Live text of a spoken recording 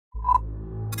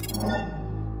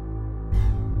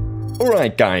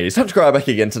Alright guys, TacticalRab back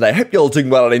again today. Hope you're all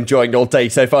doing well and enjoying your day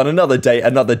so far. Another day,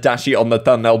 another Dashy on the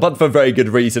thumbnail, but for very good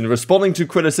reason. Responding to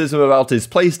criticism about his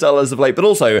playstyle as of late, but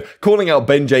also calling out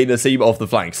Benjay Asim off the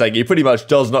flank, saying he pretty much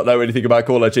does not know anything about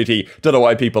Call of Duty. Don't know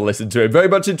why people listen to him. Very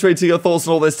much intrigued to your thoughts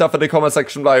on all this stuff in the comment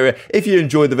section below. If you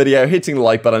enjoyed the video, hitting the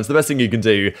like button is the best thing you can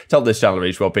do to help this channel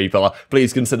reach more people.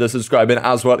 Please consider subscribing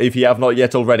as well if you have not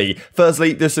yet already.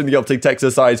 Firstly, this in the OpTic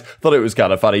Texas side, thought it was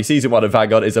kind of funny. Season 1 of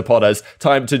Vanguard is upon us.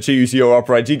 Time to choose your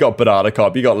operator. You got Banana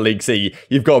Cop, you got League C,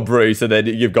 you've got Bruce, and then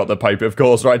you've got the Pope, of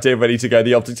course, right here, ready to go,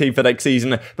 the OpTic team for next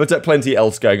season, but plenty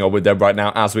else going on with them right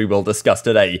now, as we will discuss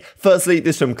today. Firstly,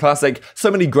 this from Classic, so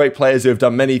many great players who have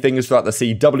done many things throughout the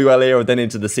CWL era, then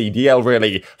into the CDL,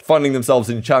 really, finding themselves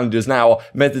in challenges now.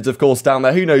 Methods, of course, down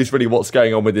there, who knows really what's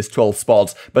going on with this 12th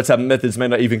spot, but Methods may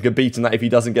not even compete in that if he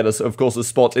doesn't get, of course, a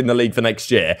spot in the league for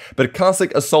next year. But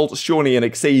Classic, Assault, Shawnee, and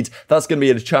Exceed, that's going to be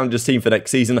a Challengers team for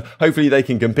next season. Hopefully they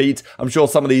can compete. I'm sure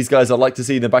some of these guys I'd like to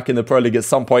see them back in the Pro League at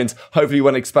some point. Hopefully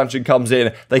when expansion comes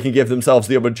in, they can give themselves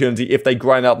the opportunity if they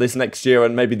grind out this next year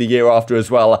and maybe the year after as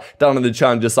well, down on the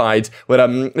Challenger side, but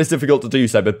it's difficult to do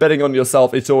so, but betting on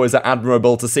yourself, it's always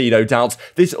admirable to see, no doubt.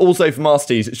 This also from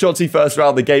Arcitys. Shotzi first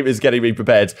round, the game is getting me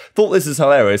prepared. Thought this is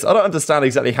hilarious. I don't understand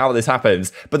exactly how this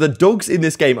happens, but the dogs in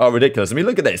this game are ridiculous. I mean,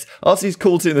 look at this. Arcitys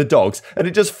calls in the dogs, and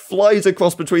it just flies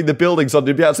across between the buildings on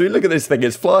Dubiat. So look at this thing,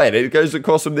 it's flying. It goes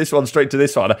across from this one straight to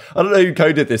this one. I don't know who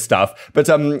coded this stuff, but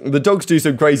the dogs do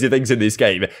some crazy things in this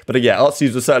game. But yeah,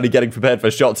 Arcitys was certainly getting prepared for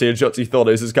Shotzi, and Shotzi thought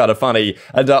this was kind of funny.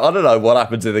 And I don't know what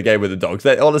happens in the game with the dogs.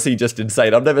 They're honestly just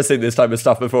insane. I've never seen this type of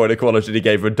stuff before in a Call of Duty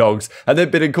game with dogs, and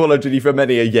they've been in Call of Duty for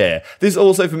many a year. This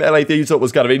also from LA Thieves thought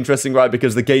was kind of interesting, right?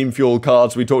 Because the game fuel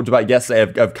cards we talked about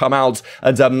yesterday have come out,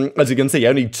 and as you can see,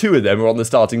 only 2 of them are on the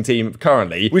starting team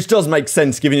currently, which does make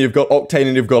sense given you've got Octane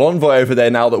and you've got Envoy over there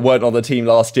now that weren't on the team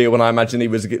last year when I imagine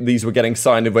these were getting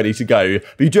signed and ready to go.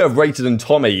 But you do have Rated and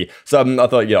Tommy, so I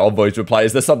thought, you know, Envoys were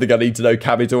players. There's something I need to know.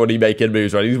 Cammy's already making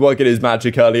moves, right? He's working his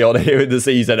magic early on here in the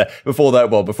season before that,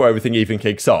 well, before everything even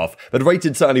kicks off. But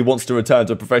Rated certainly wants to return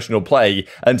to professional play,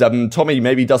 and Tommy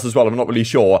maybe does as well. I'm not really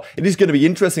sure. It is going to be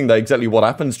interesting, though, exactly what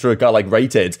happens to a guy like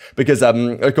Rated, because,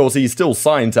 of course, he's still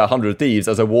signed to 100 Thieves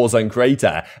as a Warzone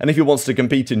creator, and if he wants to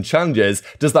compete in challenges,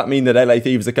 does that mean that LA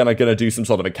Thieves are kind of going to do some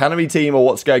sort of academy team, or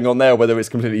what's going on there, whether it's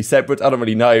completely separate? I don't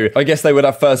really know. I guess they would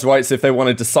have first rights if they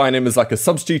wanted to sign him as like a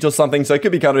substitute or something, so it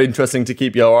could be kind of interesting to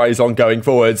keep your eyes on going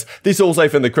forwards. This also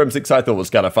from the Crimsix I thought was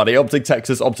kind of funny. OpTic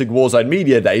Texas, OpTic Warzone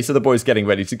Media Day, so the boys getting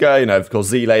ready to go. You know, of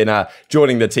course, Zlane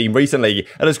joining the team recently,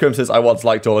 and as Crim says, I once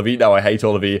liked all of you, now I hate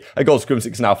all of you. Of course,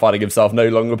 Crimsix now finding himself no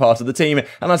longer part of the team,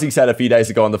 and as he said a few days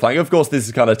ago on the flank, of course, this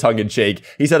is kind of tongue-in-cheek.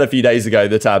 He said a few days ago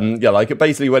that, yeah, like,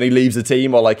 basically when he leaves a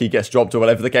team, or like he gets dropped or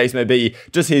whatever the case may be,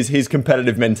 just his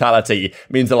competitive mentality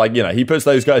means that, like, you know, he puts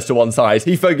those guys to one side,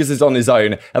 he focuses on his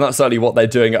own, and that's certainly what they're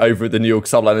doing over at the New York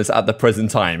Subliners at the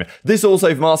present time. This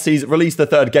also from Arcitys, released the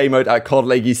 3rd game mode at COD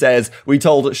League, he says. We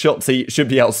told Shotzi should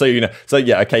be out soon, so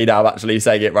yeah, okay, now I'm actually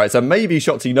saying it right. So maybe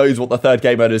Shotzi knows what the 3rd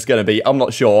game mode is going to be, I'm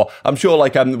not sure. I'm sure,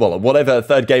 like, well, whatever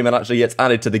 3rd game mode actually gets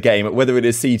added to the game, whether it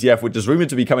is CTF, which is rumoured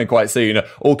to be coming quite soon,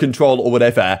 or Control, or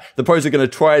whatever, the pros are going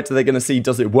to try it, they're going to see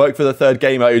does it work for the 3rd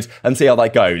game mode, and see how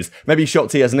that goes. Maybe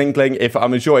Shotzi has an inkling, if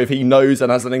I'm sure if he knows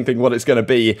and has an inkling what it's going to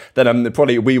be, then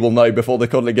probably we will know before the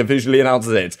COD League officially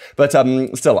announces it. But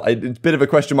still, it's a bit of a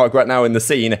question mark right now in the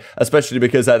scene, especially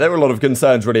because there are a lot of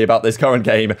concerns really about this current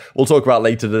game, we'll talk about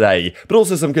later today. But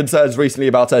also some concerns recently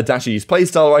about Dashy's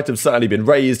playstyle, right, have certainly been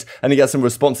raised, and he gets some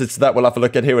responses to that we'll have a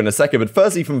look at here in a second. But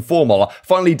firstly from FormaL,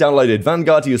 finally downloaded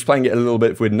Vanguard. He was playing it a little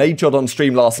bit with Nadeshot on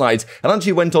stream last night, and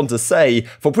actually went on to say,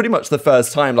 for pretty much the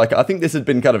first time, like, I think this had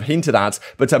been kind of hinted at,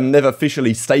 but never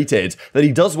officially stated, that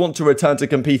he does want to return to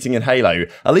competing in Halo,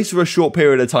 at least for a short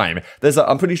period of time. There's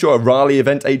I'm pretty sure a Raleigh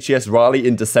event, HCS Raleigh,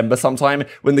 in December sometime,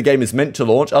 when the game is meant to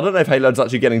launch. I don't know if Halo's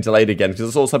actually getting delayed again, because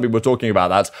I saw some people were talking about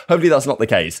that. Hopefully that's not the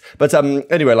case. But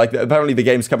anyway, like, apparently the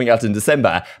game's coming out in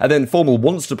December, and then FormaL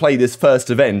wants to play this first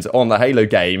event on the Halo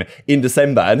game in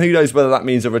December, and who knows whether that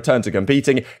means a return to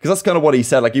competing, because that's kind of what he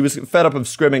said. Like, he was fed up of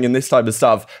scrimming and this type of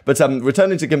stuff, but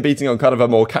returning to competing on kind of a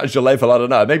more casual level, I don't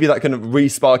know, maybe that can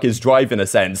re-spark his drive in a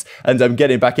sense, and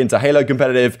get him back into Halo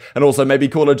competitive, and also maybe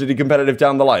Call of Duty competitive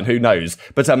down the line, who knows.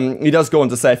 But he does go on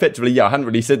to say effectively, yeah, I hadn't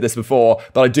really said this before,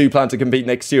 but I do plan to compete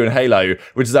next year in Halo,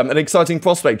 which is an exciting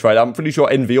prospect, right? I'm pretty sure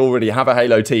Envy already have a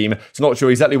Halo team, so not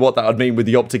sure exactly what that would mean with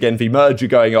the OpTic Envy merger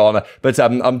going on, but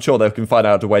I'm sure they can find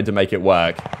out a way to make it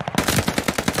work.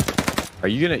 Are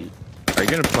you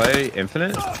gonna play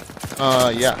Infinite?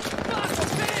 Yeah.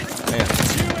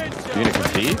 You gonna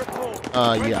compete?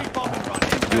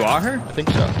 Yeah. You are her? I think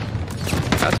so.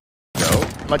 That's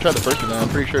dope. Might try the first one. I'm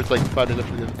pretty sure it's like 5 days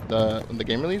after the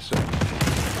game release, so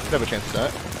could have a chance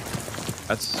at that.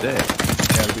 That's sick. Yeah,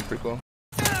 that'd be pretty cool.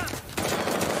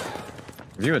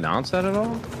 Have you announced that at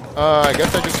all? I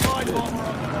guess I just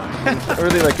did.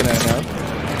 Early like an hour.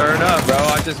 Turn up, bro.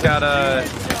 I just got a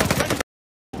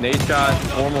Nate Shot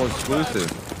FormaL exclusive.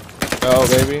 Oh,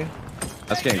 baby.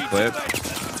 That's getting clipped.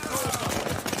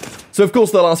 So, of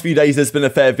course, the last few days, there's been a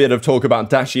fair bit of talk about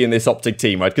Dashy and this OpTic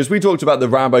team, right? Because we talked about the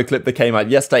Rambo clip that came out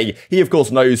yesterday. He, of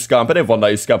course, knows Scump, and everyone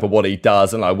knows Scump and what he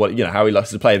does and, like, what, you know, how he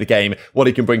likes to play the game, what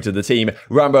he can bring to the team.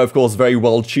 Rambo, of course, very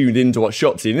well tuned into what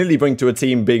shots he nearly bring to a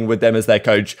team, being with them as their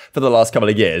coach for the last couple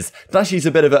of years. Dashy's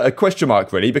a bit of a question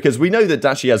mark, really, because we know that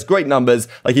Dashy has great numbers,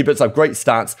 like, he puts up great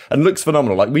stats and looks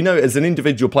phenomenal. Like, we know as an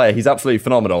individual player, he's absolutely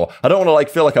phenomenal. I don't want to, like,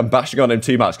 feel like I'm bashing on him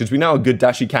too much, because we know how good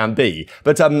Dashy can be.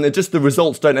 But, just the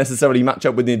results don't necessarily match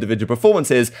up with the individual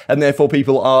performances, and therefore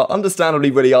people are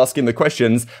understandably really asking the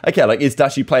questions, okay, like, is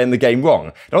Dashy playing the game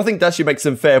wrong? And I think Dashy makes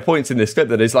some fair points in this clip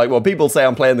that is like, well, people say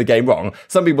I'm playing the game wrong.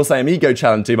 Some people say I'm ego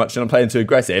challenged too much and I'm playing too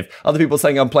aggressive. Other people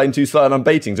saying I'm playing too slow and I'm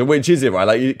baiting. So which is it, right?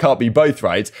 Like, it can't be both,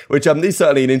 right? Which is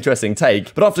certainly an interesting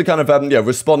take. But after kind of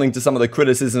responding to some of the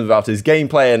criticisms about his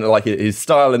gameplay and like his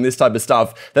style and this type of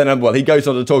stuff, then well, he goes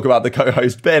on to talk about the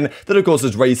co-host Ben, that of course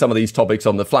has raised some of these topics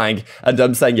on the flank,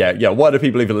 and saying, yeah, why do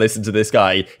people even listen to this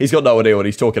guy? He's got no idea what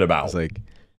he's talking about. It's like,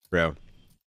 bro,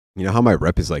 you know how my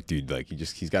rep is like, dude, like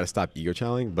he's got to stop ego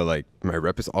challenging, but like my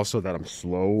rep is also that I'm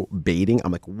slow baiting.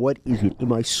 I'm like, what is it?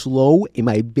 Am I slow? Am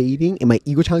I baiting? Am I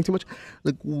ego challenging too much?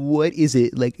 Like, what is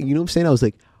it? Like, you know what I'm saying? I was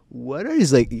like, what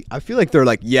is like, I feel like they're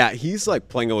like, yeah, he's like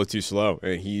playing a little too slow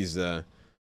and he's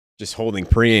just holding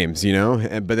pre-aims, you know?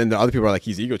 But then the other people are like,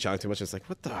 he's ego challenging too much. It's like,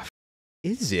 what the f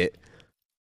is it?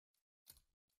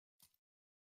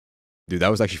 Dude, that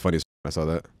was actually funny as I saw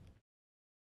that.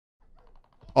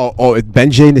 Oh, Ben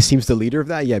J seems the leader of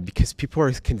that? Yeah, because people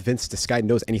are convinced this guy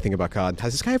knows anything about COD.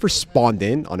 Has this guy ever spawned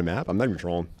in on a map? I'm not even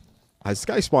trolling. Has this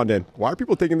guy spawned in? Why are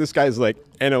people taking this guy's, like,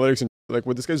 analytics and, like,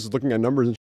 what this guy's just looking at numbers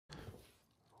and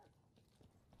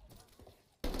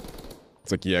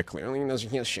It's like, yeah, clearly he knows he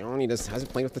can't show and he just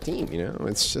hasn't played with the team, you know?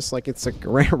 It's just like, it's a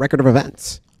record of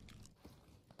events.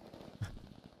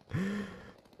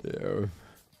 Yeah.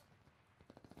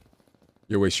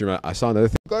 Yo, wait, stream. I saw another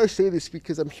thing. I gotta say this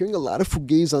because I'm hearing a lot of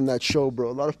fugazi on that show, bro.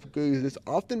 A lot of fugazi. It's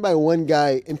often by one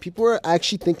guy, and people are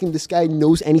actually thinking this guy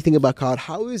knows anything about COD.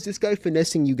 How is this guy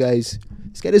finessing you guys?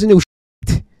 This guy doesn't know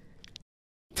shit.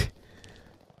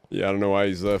 Yeah, I don't know why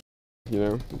he's you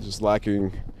know, just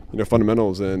lacking, you know,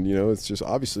 fundamentals, and you know, it's just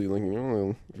obviously like, you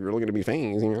know, if you're looking to be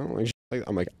FaZe, you know, like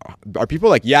I'm like, are people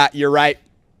like, yeah, you're right.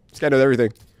 This guy knows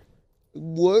everything.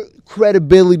 What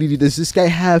credibility does this guy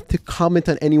have to comment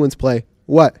on anyone's play?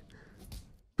 What?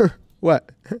 What?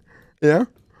 Yeah?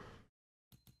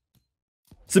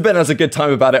 So Ben has a good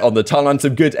time about it on the timeline,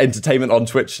 some good entertainment on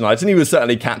Twitch tonight, and he was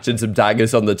certainly catching some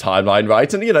daggers on the timeline,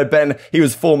 right? And, you know, Ben, he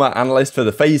was former analyst for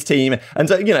the FaZe team, and,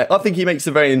 you know, I think he makes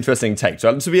a very interesting take. So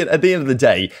at the end of the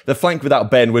day, the flank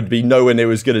without Ben would be nowhere near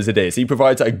as good as it is. He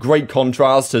provides a great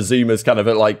contrast to Zuma's kind of,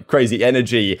 like, crazy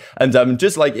energy, and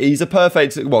just, like, he's a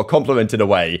perfect, well, complement in a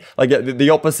way. Like, the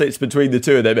opposites between the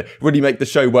two of them really make the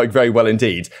show work very well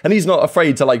indeed. And he's not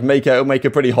afraid to, like, make a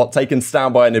pretty hot take and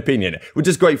stand by an opinion, which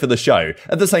is great for the show.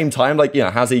 At the same time, like, you know,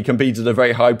 has he competed at a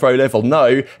very high pro level?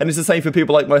 No. And it's the same for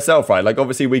people like myself, right? Like,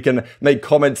 obviously we can make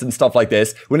comments and stuff like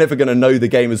this. We're never going to know the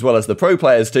game as well as the pro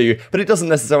players do, but it doesn't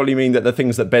necessarily mean that the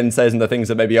things that Ben says and the things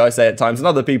that maybe I say at times and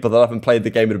other people that haven't played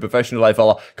the game at a professional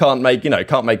level can't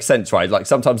make sense, right? Like,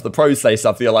 sometimes the pros say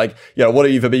stuff, you're like, you know, what do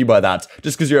you even mean by that?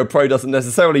 Just because you're a pro doesn't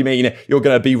necessarily mean you're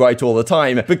going to be right all the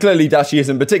time. But clearly Dashy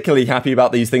isn't particularly happy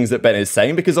about these things that Ben is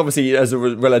saying, because obviously as a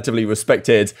relatively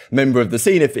respected member of the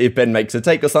scene, if Ben makes a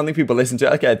take or something, people listen to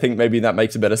it. Okay, I think maybe that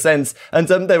makes a bit of sense. And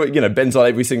they were, you know, Ben's on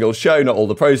every single show. Not all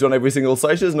the pros are on every single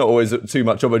show. So there's not always too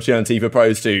much opportunity for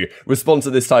pros to respond to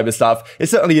this type of stuff.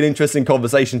 It's certainly an interesting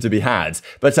conversation to be had.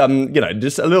 But you know,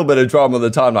 just a little bit of drama on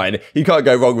the timeline. You can't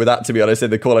go wrong with that, to be honest, in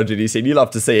the Call of Duty scene. You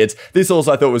love to see it. This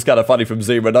also I thought was kind of funny from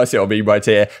Zuma, and I see it on me right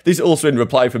here. This also in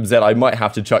reply from Zed. I might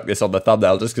have to chuck this on the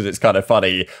thumbnail just because it's kind of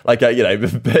funny. Like, you know,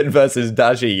 Ben versus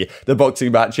Dashy, the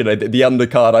boxing match, you know, the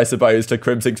undercard, I suppose, to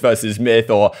Crimsix versus Myth,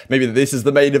 or maybe this is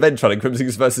the main event, trying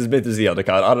Crimsix versus Myth is the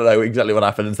undercard. I don't know exactly what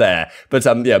happens there. But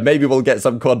yeah, maybe we'll get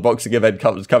some quad boxing event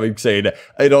coming soon.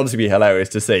 It'd honestly be hilarious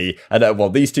to see. And well,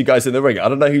 these two guys in the ring, I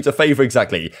don't know who to favour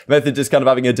exactly. Method just kind of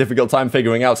having a difficult time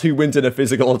figuring out who wins in a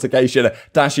physical altercation,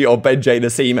 Dashy or Ben J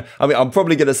Asim. I mean, I'm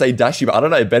probably going to say Dashy, but I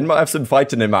don't know. Ben might have some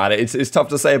fight in him, man. It's tough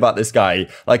to say about this guy.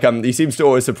 Like, he seems to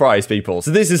always surprise people.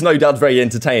 So this is no doubt very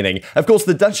entertaining. Of course,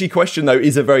 the Dashy question, though,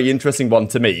 is a very interesting one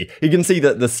to me. You can see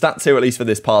that the stats here, at least least for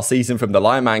this past season, from the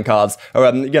Lion Man cards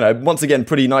are, you know, once again,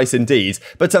 pretty nice indeed.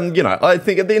 But, you know, I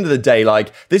think at the end of the day,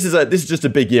 like, this is just a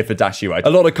big year for Dashy, right? A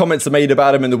lot of comments are made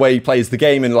about him and the way he plays the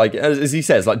game, and, like, as he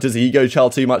says, like, does he ego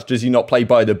child too much? Does he not play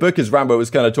by the book? As Rambo was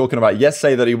kind of talking about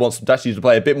yesterday, that he wants Dashy to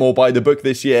play a bit more by the book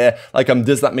this year. Like,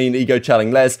 does that mean ego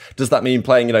chilling less? Does that mean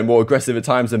playing, you know, more aggressive at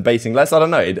times and baiting less? I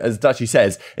don't know. As Dashy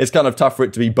says, it's kind of tough for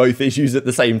it to be both issues at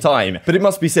the same time. But it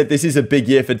must be said, this is a big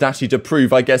year for Dashy to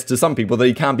prove, I guess, to some people that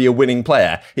he can be a winning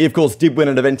player. He, of course, did win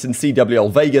an event in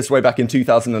CWL Vegas way back in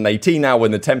 2018 now,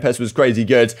 when the Tempest was crazy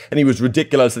good, and he was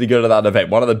ridiculously good at that event.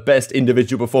 One of the best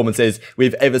individual performances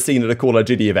we've ever seen at a Call of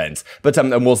Duty event. But,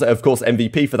 and was, of course,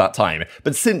 MVP for that time.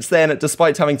 But since then,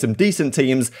 despite having some decent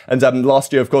teams, and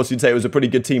last year, of course, you'd say it was a pretty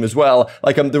good team as well,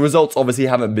 like, the results obviously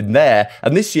haven't been there,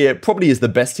 and this year probably is the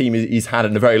best team he's had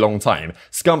in a very long time.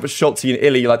 Scump, Shotzi, and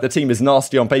Illy, like, the team is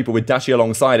nasty on paper with Dashy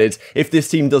alongside it. If this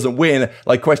team doesn't win,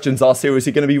 like, questions are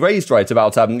seriously going to be raised, right,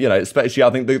 about, you know, especially, I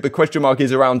think the question mark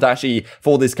is around Dashy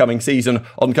for this coming season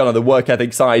on kind of the work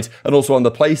ethic side, and also on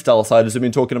the playstyle side, as we've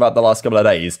been talking about the last couple of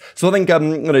days. So I think,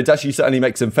 you know, Dashy certainly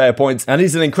makes some fair points, and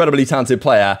he's an incredibly talented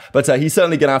player, but he's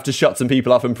certainly going to have to shut some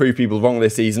people up and prove people wrong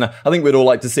this season. I think we'd all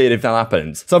like to see it if that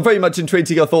happens. So I'm very much intrigued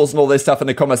to your thoughts on all this stuff in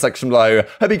the comment section below.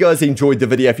 Hope you guys enjoyed the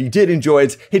video. If you did enjoy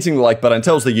it, hitting the like button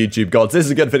tells the YouTube gods this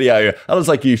is a good video, and looks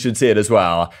like you should see it as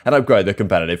well, and upgrade the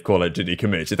competitive Call of Duty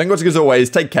community. Thank you watching as always,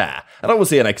 take care, and I will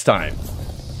see you next time.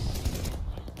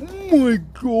 Oh my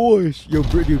gosh. Yo,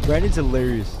 dude, Brandon's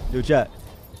hilarious. Yo, chat.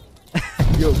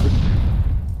 Yo,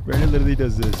 Brandon literally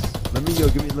does this. Let me try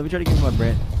to give him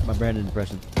my Brandon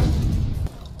impression.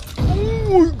 Oh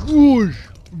my gosh,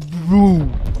 bro.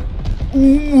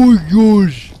 Oh my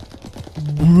gosh,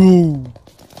 bro.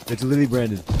 It's literally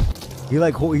Brandon. He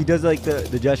does like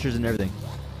the gestures and everything.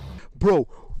 Bro.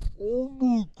 Oh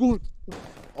my god.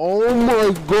 Oh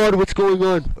my god, what's going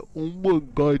on? Oh my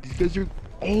god, these guys are.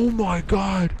 Oh my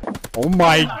god. Oh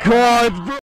my god, bro.